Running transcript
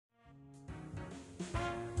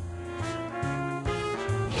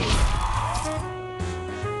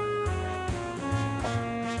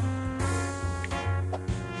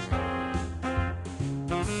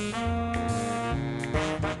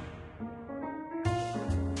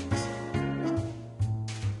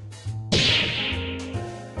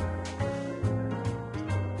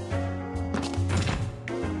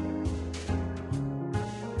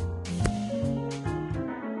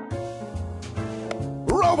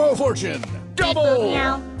Turbo Fortune! Double!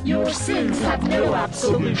 Your sins have no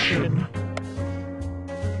absolution.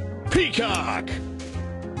 Peacock!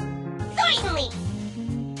 Certainly!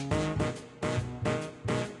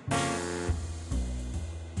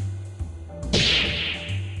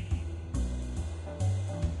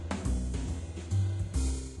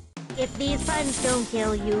 If these buttons don't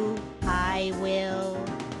kill you, I will.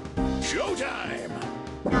 Showtime!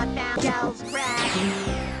 Not that shells crash.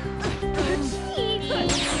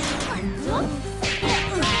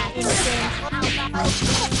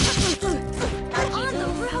 On the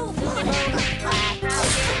rope!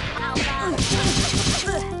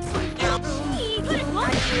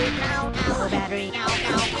 Alpha battery.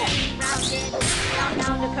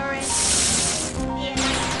 Down the current.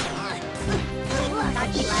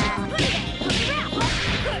 Touch flat.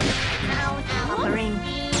 Buffering.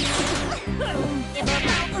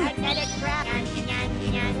 Magnetic trap.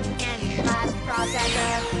 Blast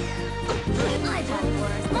processor. I've had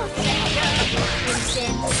worse.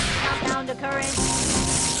 Instant. Down the current.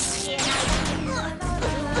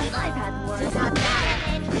 I've had worse. Not that.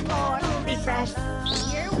 More. Refresh.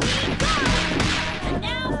 Here we go! And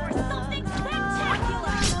now for something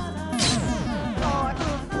spectacular! More.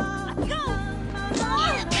 Let's go!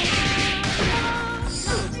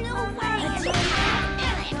 No way!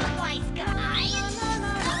 Twice, guys!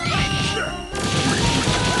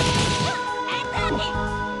 And rabbit!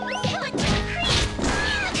 Killing the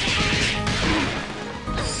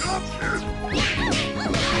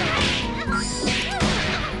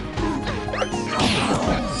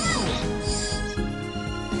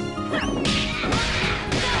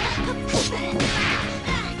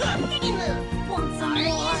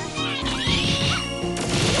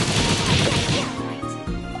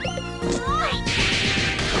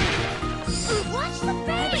Watch the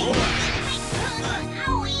face!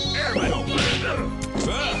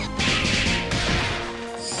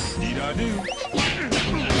 Dee-da-do.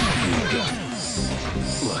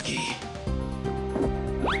 Lucky.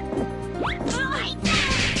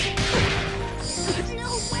 No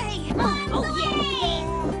way! Oh, yeah!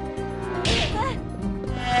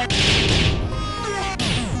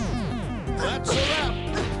 That's a wrap.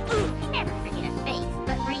 Never forget a face,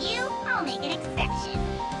 but for you, I'll make an exception.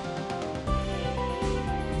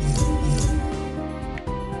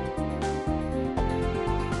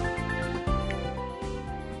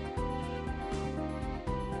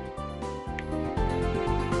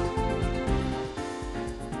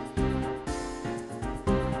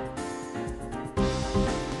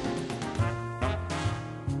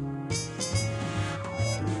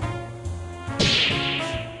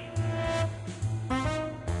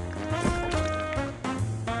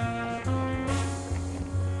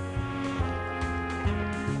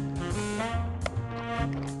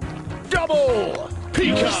 Double!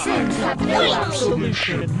 Your sins Peacock! have no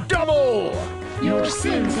absolution. Double! Your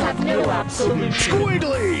sins have no absolution.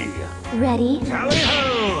 Squiggly! Ready?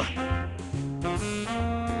 Tally-ho!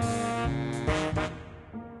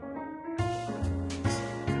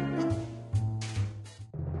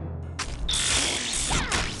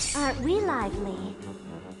 Aren't we lively?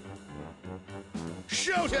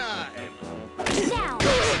 Showtime! Now!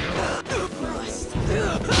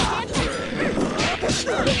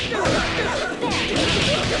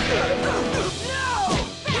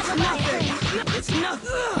 It's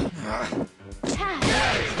nothing!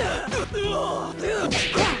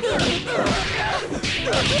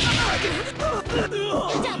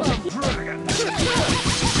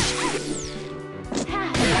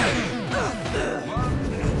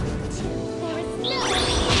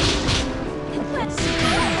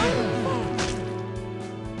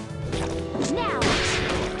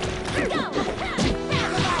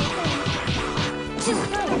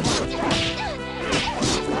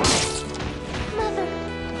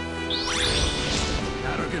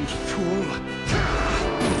 Arrogant fool!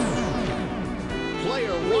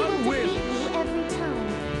 Player one wins! Every time.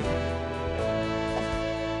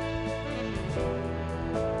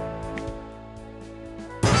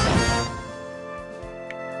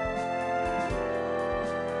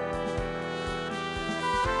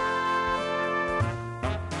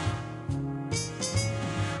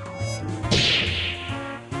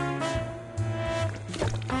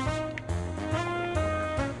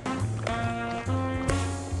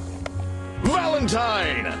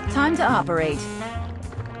 Valentine! Time to operate.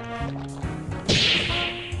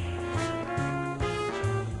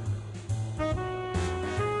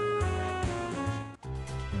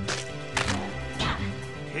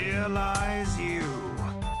 Here lies you.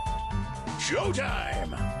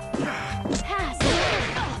 Showtime! Pass.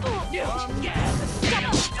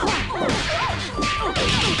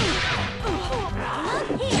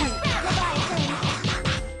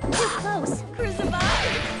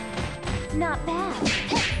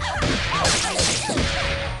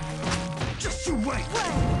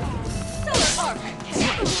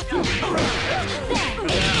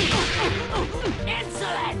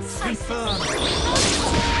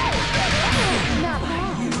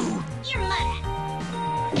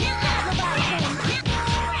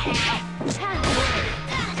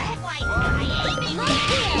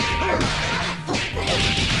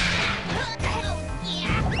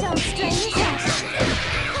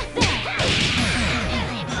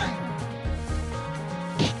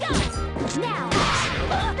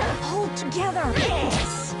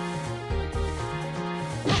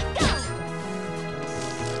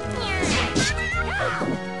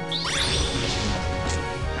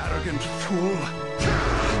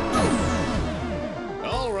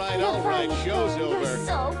 right, show's You're over.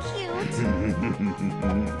 so cute.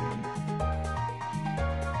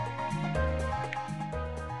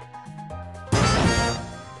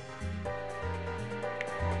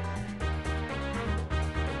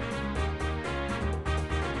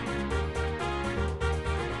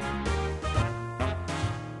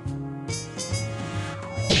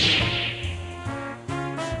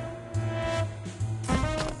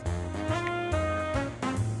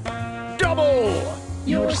 Double!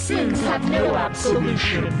 Your sins have no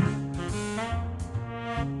absolution.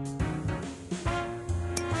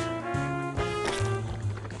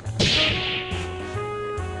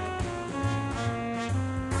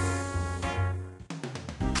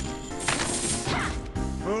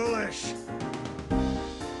 Foolish!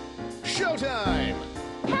 Showtime!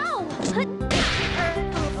 Ow!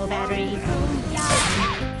 Oh, battery.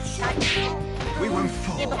 We won't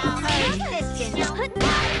fall.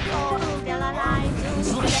 Still alive.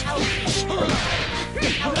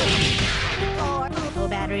 Oh,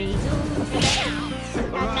 battery.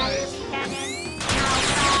 Arise.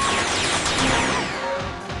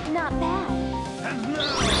 Not bad. And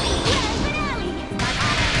now!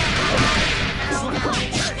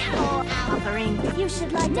 Buffering. You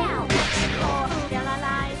should lie down. Still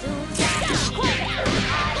alive.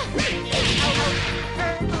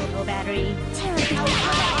 Oh, battery.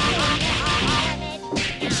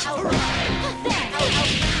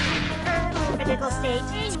 Critical state.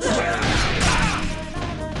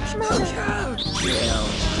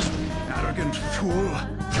 Arrogant fool!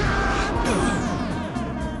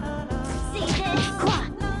 See this?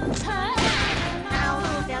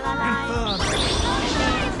 Still alive.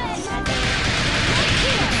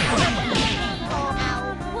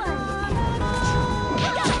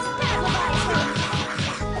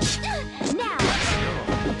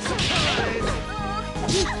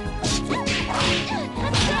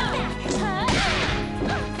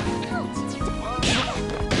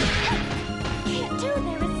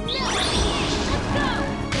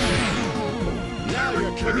 Now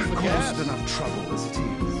you're kicking the Caused gas. enough trouble as it is.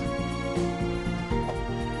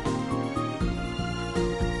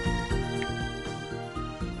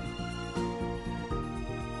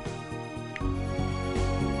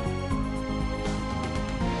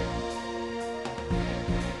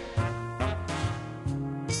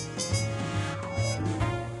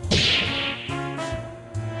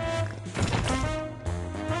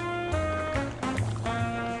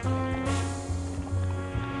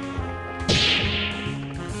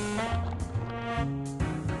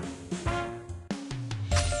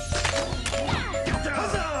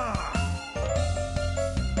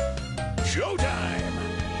 Showtime!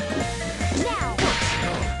 Now!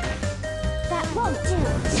 That won't do!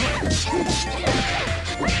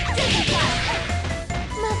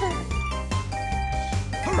 Mother!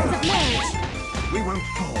 Submerge! We won't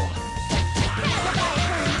fall.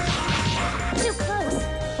 Too close!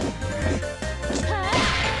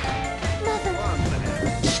 Mother!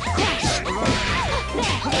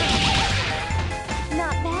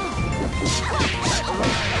 Not bad!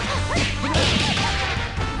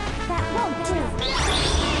 That won't do!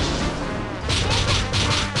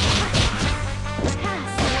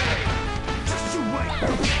 Pass! Just you wait!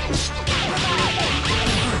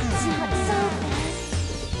 Not so bad!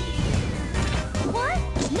 What?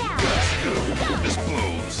 Now! This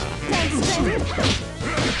blows. Nice strength!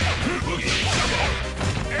 Boogie, double!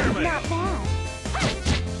 Airman! Not bad!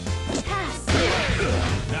 Pass!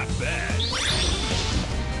 Not bad.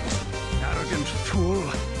 Arrogant fool.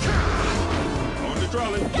 On the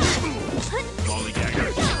trolley. Lollygagger.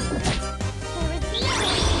 There is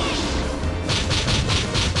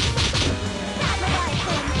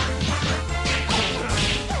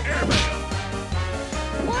Airman!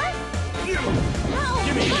 what? You! No!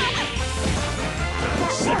 Give me That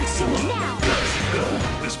works now!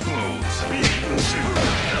 this blows.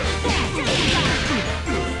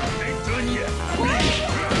 Ain't done yet.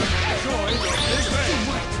 Join the big bang.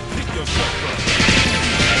 Pick yourself up.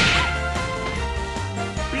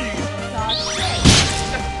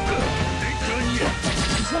 Ain't done yet.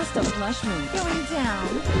 Just a flush wound going down.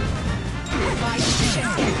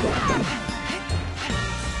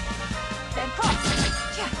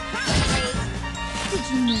 Did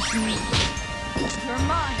you miss me? You're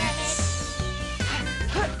mine.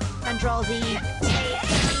 Control Z.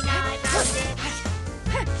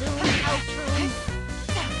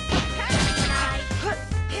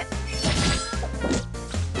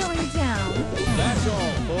 Going down. That's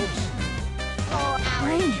all, folks.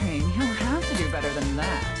 Brain drain. He'll have to do better than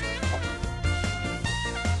that.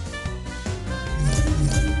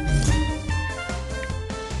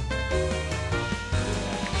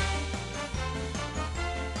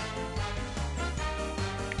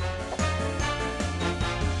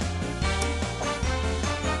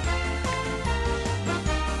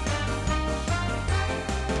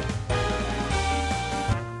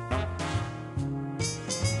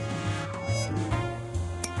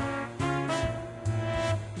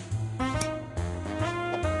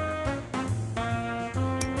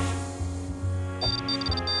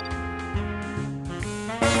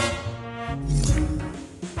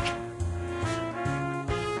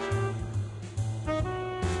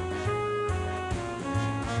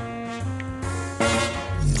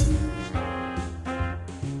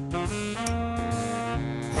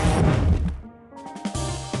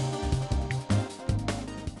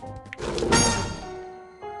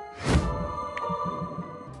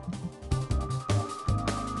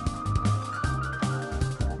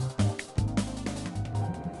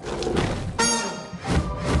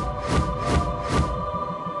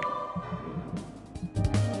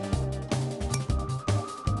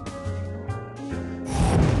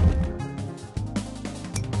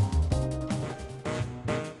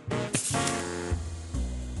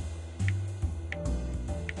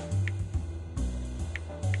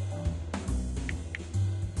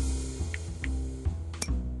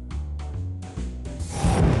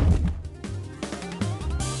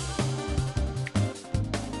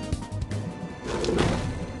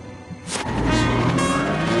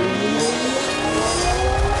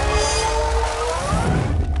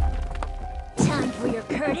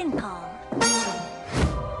 call.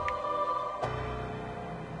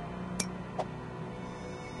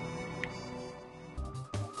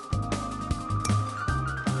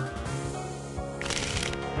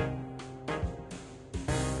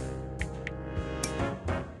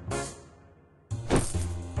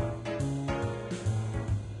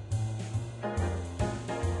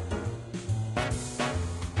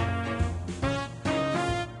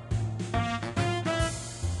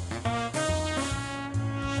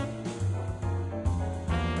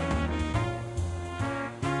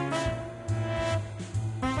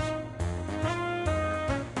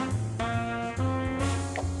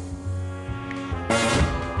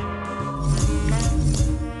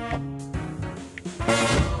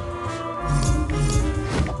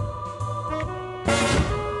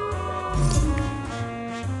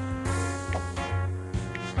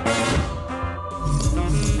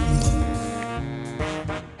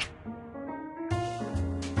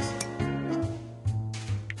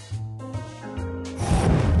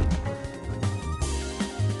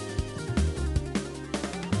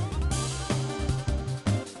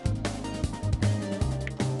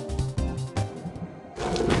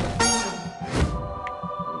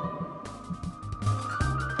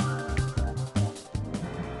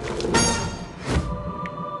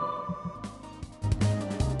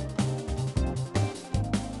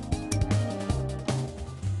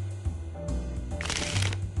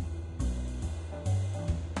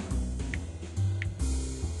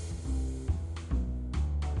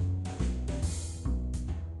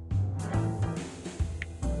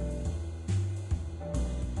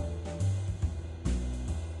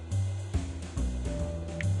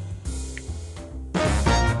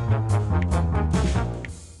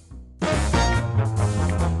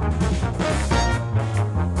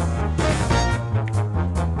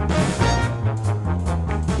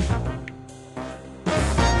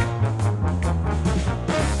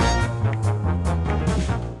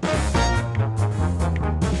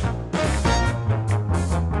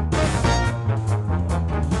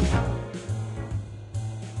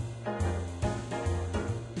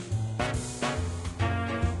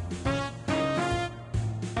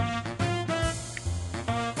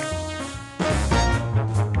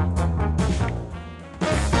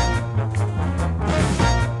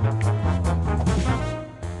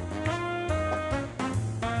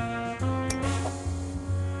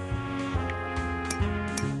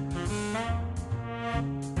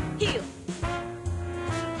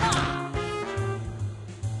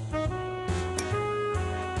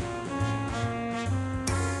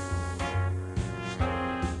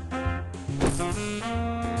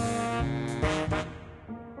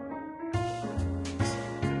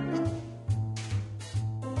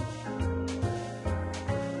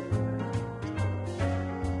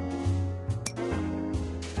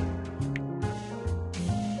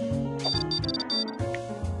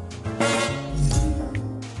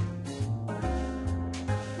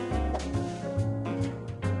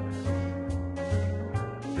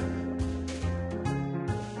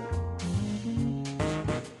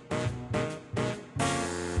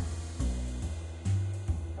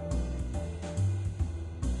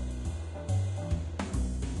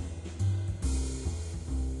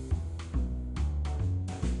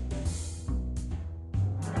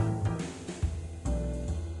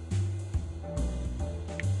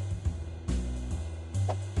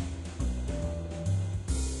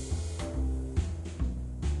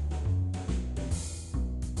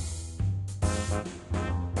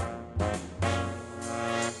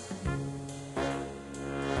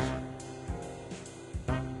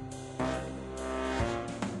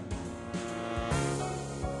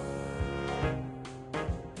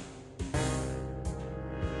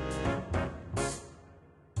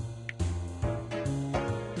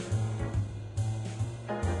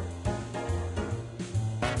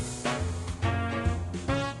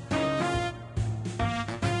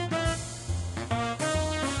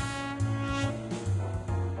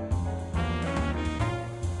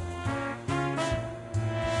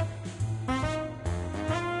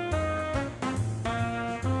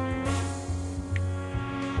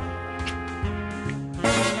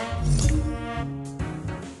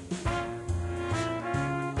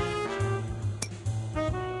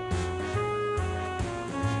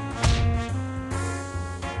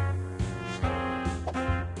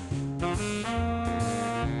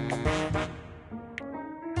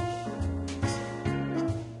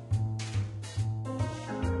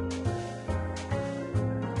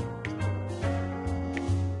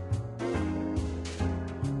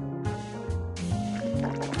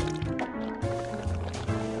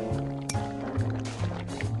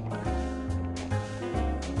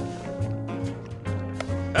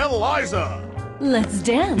 Eliza! Let's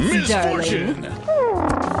dance, Misfortune! darling.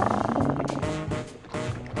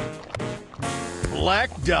 Black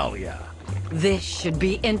Dahlia. This should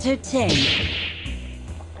be entertaining.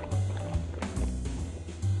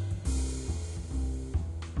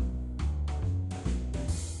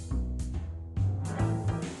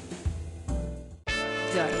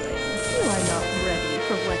 Darling, you are not ready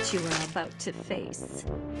for what you are about to face.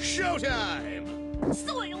 Showtime!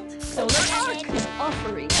 Soiled. Solar Arc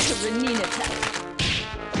offering to Renina Tech.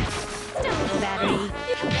 No battery.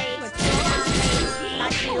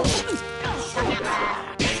 Not you.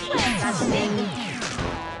 Nothing.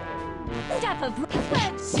 Step of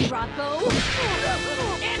Let's Rocco.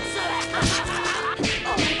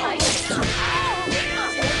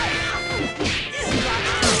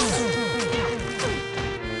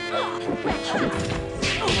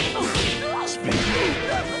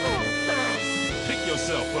 Pick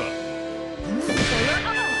yourself up.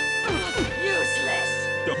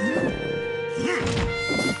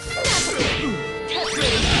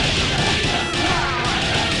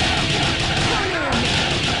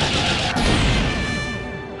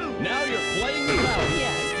 Now you're playing me out.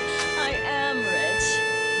 Yes, I am rich.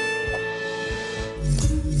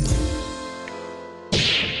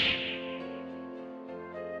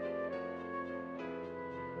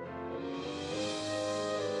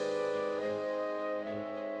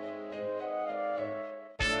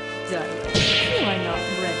 Darling, you are not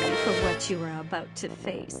ready for what you are about to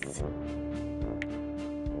face.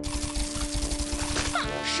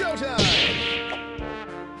 Showtime!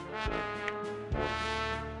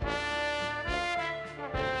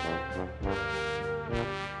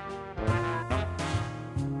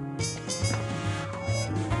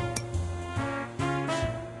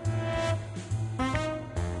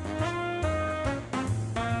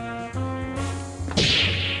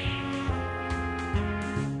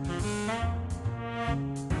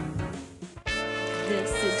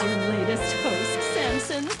 This is your latest host,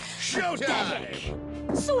 Samson.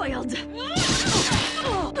 Showtime! Soiled.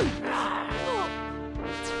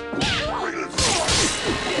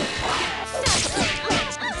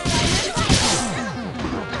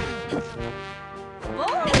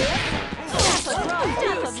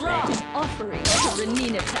 Offering to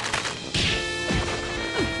Renina Tech.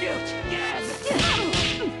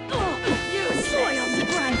 Soiled.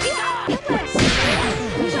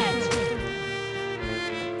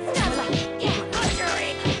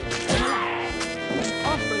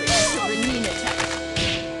 Offering to Renina Tech.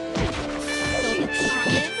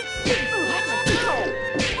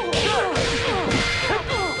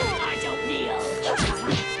 I don't kneel.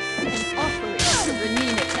 Offering to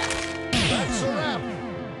Renina Tech. That's a wrap!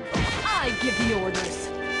 I give the orders.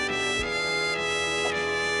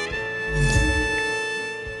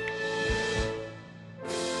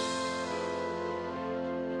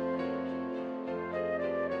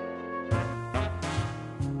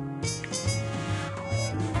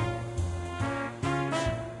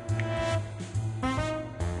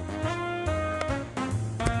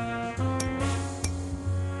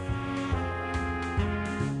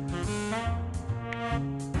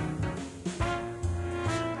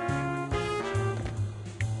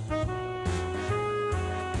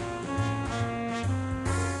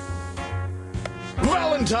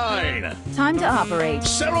 Valentine! Time to operate.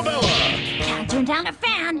 Cerebella! Can't turn down a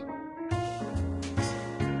fan.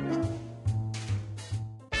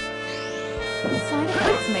 Side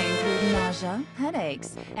effects may include nausea,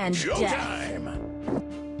 headaches, and death. Showtime!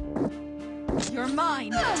 You're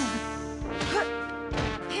mine.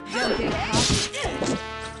 Don't get caught.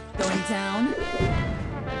 Going down.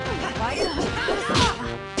 Why?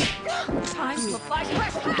 Time to apply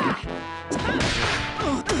pressure.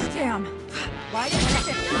 Damn. Why did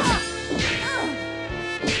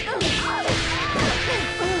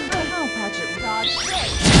I'll patch it with odd shit.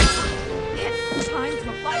 Time to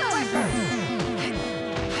apply pressure.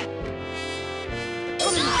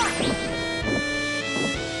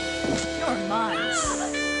 You're mine.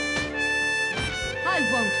 I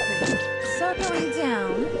won't fail. So going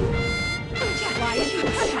down. Why is you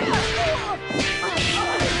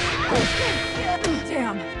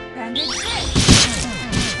damn. Bandage.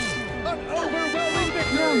 An overwhelming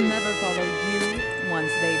victory! They'll never follow you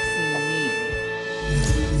once they've seen